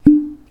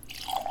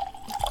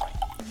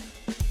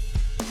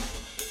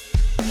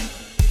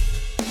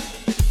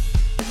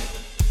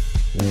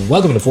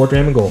Welcome to Fourth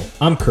Dram and Goal.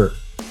 I'm Kurt.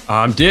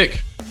 I'm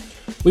Dick.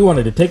 We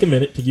wanted to take a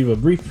minute to give a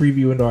brief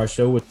preview into our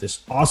show with this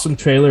awesome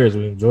trailer as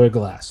we enjoy a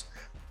glass.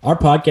 Our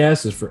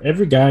podcast is for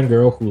every guy and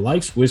girl who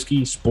likes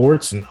whiskey,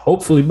 sports, and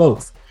hopefully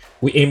both.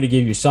 We aim to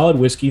give you solid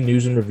whiskey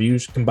news and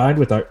reviews combined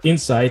with our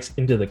insights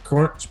into the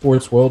current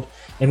sports world,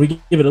 and we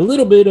give it a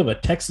little bit of a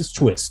Texas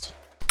twist.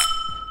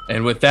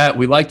 And with that,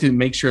 we like to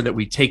make sure that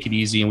we take it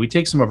easy and we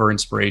take some of our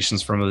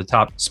inspirations from the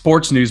top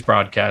sports news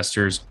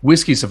broadcasters,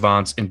 whiskey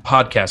savants, and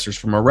podcasters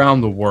from around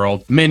the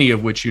world, many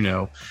of which you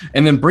know,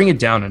 and then bring it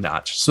down a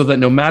notch so that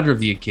no matter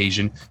the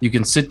occasion, you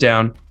can sit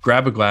down,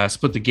 grab a glass,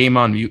 put the game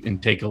on mute,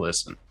 and take a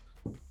listen.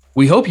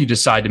 We hope you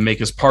decide to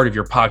make us part of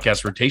your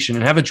podcast rotation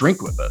and have a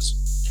drink with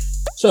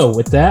us. So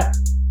with that,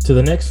 to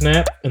the next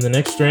snap and the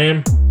next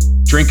dram.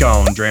 Drink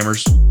on,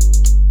 Drammers.